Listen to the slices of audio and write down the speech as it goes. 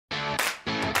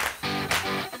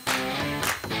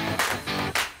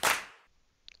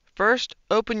First,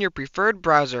 open your preferred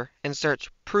browser and search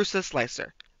Prusa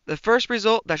Slicer. The first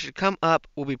result that should come up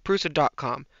will be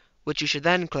Prusa.com, which you should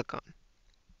then click on.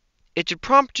 It should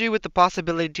prompt you with the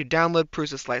possibility to download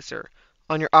Prusa Slicer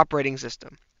on your operating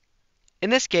system. In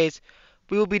this case,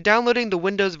 we will be downloading the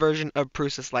Windows version of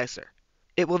Prusa Slicer.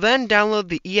 It will then download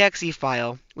the exe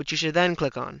file, which you should then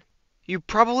click on. You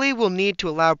probably will need to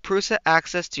allow Prusa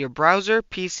access to your browser,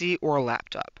 PC, or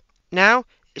laptop. Now,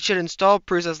 it should install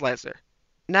Prusa Slicer.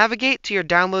 Navigate to your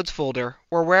Downloads folder,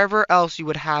 or wherever else you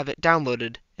would have it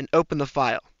downloaded, and open the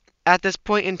file. At this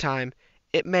point in time,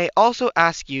 it may also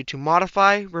ask you to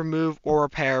modify, remove, or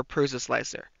repair Prusa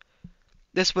Slicer.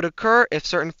 This would occur if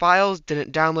certain files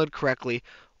didn't download correctly,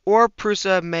 or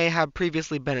Prusa may have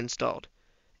previously been installed.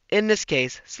 In this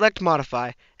case, select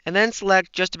Modify, and then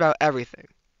select just about everything.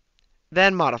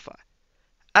 Then Modify.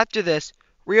 After this,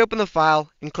 reopen the file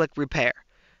and click Repair.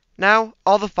 Now,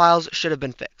 all the files should have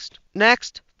been fixed.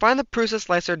 Next, find the Prusa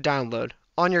Slicer download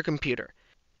on your computer.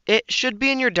 It should be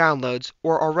in your downloads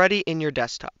or already in your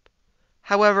desktop.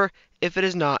 However, if it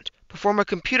is not, perform a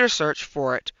computer search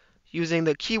for it using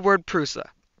the keyword Prusa.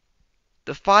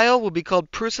 The file will be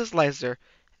called Prusa Slicer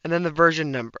and then the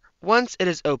version number. Once it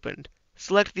is opened,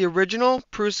 select the original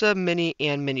Prusa Mini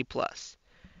and Mini Plus,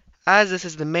 as this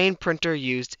is the main printer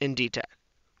used in Dtech.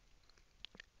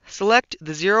 Select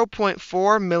the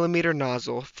 0.4mm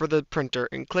nozzle for the printer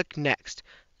and click Next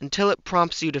until it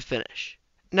prompts you to finish.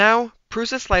 Now,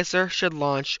 Prusa Slicer should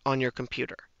launch on your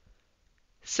computer.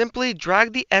 Simply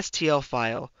drag the STL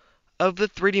file of the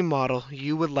 3D model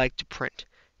you would like to print.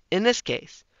 In this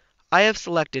case, I have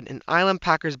selected an Island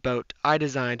Packers boat I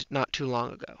designed not too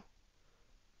long ago.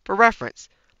 For reference,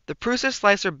 the Prusa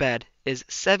Slicer bed is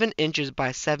 7 inches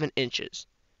by 7 inches.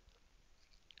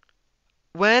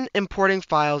 When importing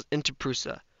files into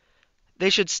Prusa, they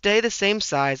should stay the same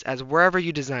size as wherever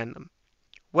you design them,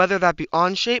 whether that be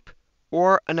Onshape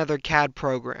or another CAD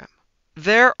program.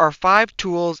 There are 5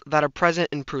 tools that are present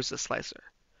in Prusa Slicer.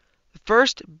 The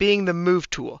first being the Move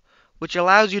tool, which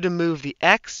allows you to move the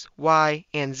X, Y,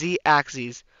 and Z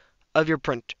axes of your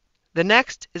printer. The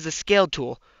next is the Scale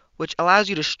tool, which allows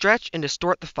you to stretch and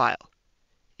distort the file.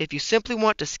 If you simply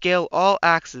want to scale all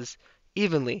axes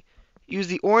evenly, use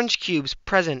the orange cubes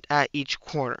present at each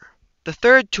corner. The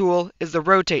third tool is the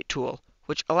Rotate tool,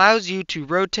 which allows you to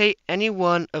rotate any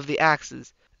one of the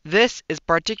axes. This is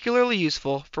particularly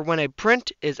useful for when a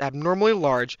print is abnormally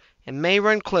large and may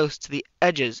run close to the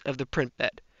edges of the print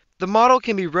bed. The model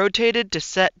can be rotated to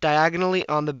set diagonally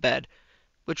on the bed,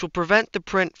 which will prevent the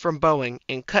print from bowing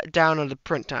and cut down on the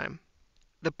print time.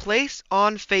 The Place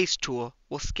on Face tool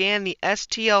will scan the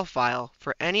STL file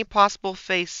for any possible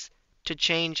face to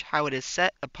change how it is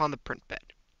set upon the print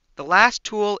bed. The last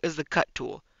tool is the Cut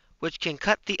tool, which can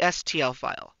cut the STL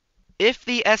file. If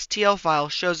the STL file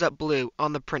shows up blue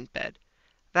on the print bed,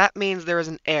 that means there is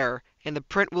an error and the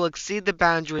print will exceed the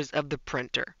boundaries of the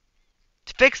printer.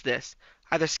 To fix this,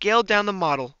 either scale down the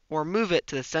model or move it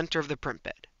to the center of the print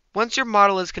bed. Once your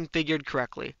model is configured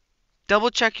correctly,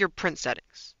 double check your print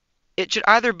settings. It should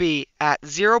either be at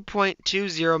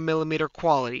 0.20mm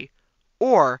quality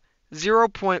or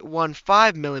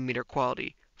 0.15mm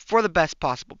quality for the best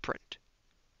possible print.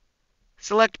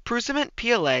 Select Prusament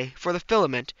PLA for the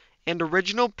filament and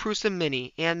original Prusa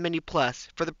Mini and Mini Plus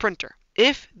for the printer.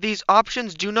 If these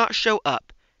options do not show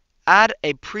up, add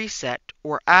a preset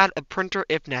or add a printer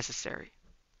if necessary.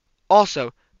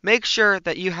 Also, make sure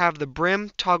that you have the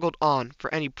brim toggled on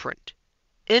for any print.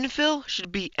 Infill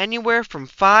should be anywhere from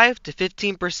 5 to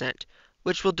 15%,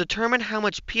 which will determine how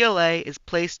much PLA is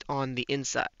placed on the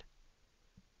inside.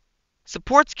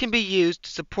 Supports can be used to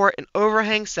support an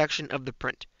overhang section of the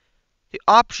print. The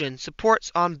option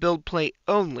Supports on Build Plate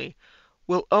Only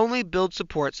will only build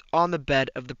supports on the bed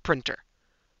of the printer.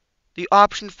 The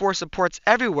option for Supports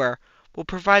Everywhere will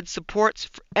provide supports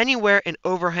for anywhere an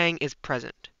overhang is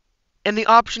present. And the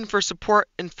option for Support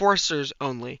Enforcers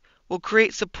Only will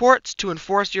create supports to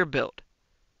enforce your build.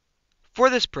 For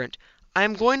this print, I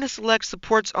am going to select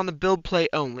Supports on the Build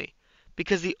Plate Only,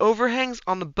 because the overhangs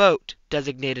on the boat,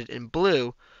 designated in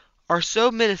blue, are so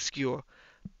minuscule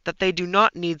that they do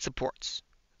not need supports.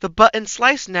 The button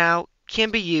Slice Now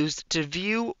can be used to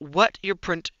view what your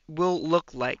print will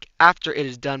look like after it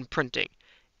is done printing,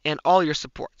 and all your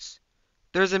supports.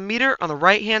 There is a meter on the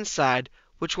right hand side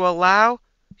which will allow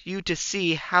you to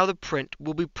see how the print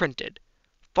will be printed,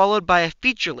 followed by a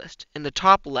feature list in the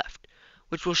top left,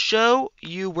 which will show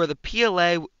you where the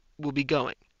PLA will be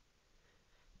going.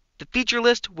 The feature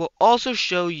list will also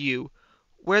show you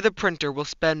where the printer will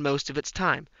spend most of its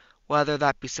time, whether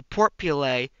that be support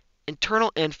PLA,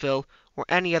 internal infill, or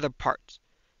any other parts.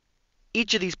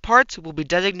 Each of these parts will be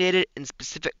designated in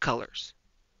specific colors.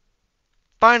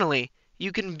 Finally,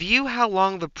 you can view how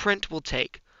long the print will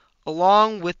take,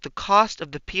 along with the cost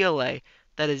of the PLA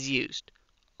that is used,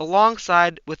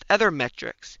 alongside with other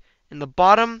metrics, in the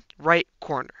bottom right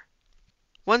corner.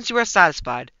 Once you are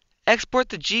satisfied, export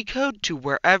the G-code to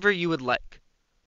wherever you would like.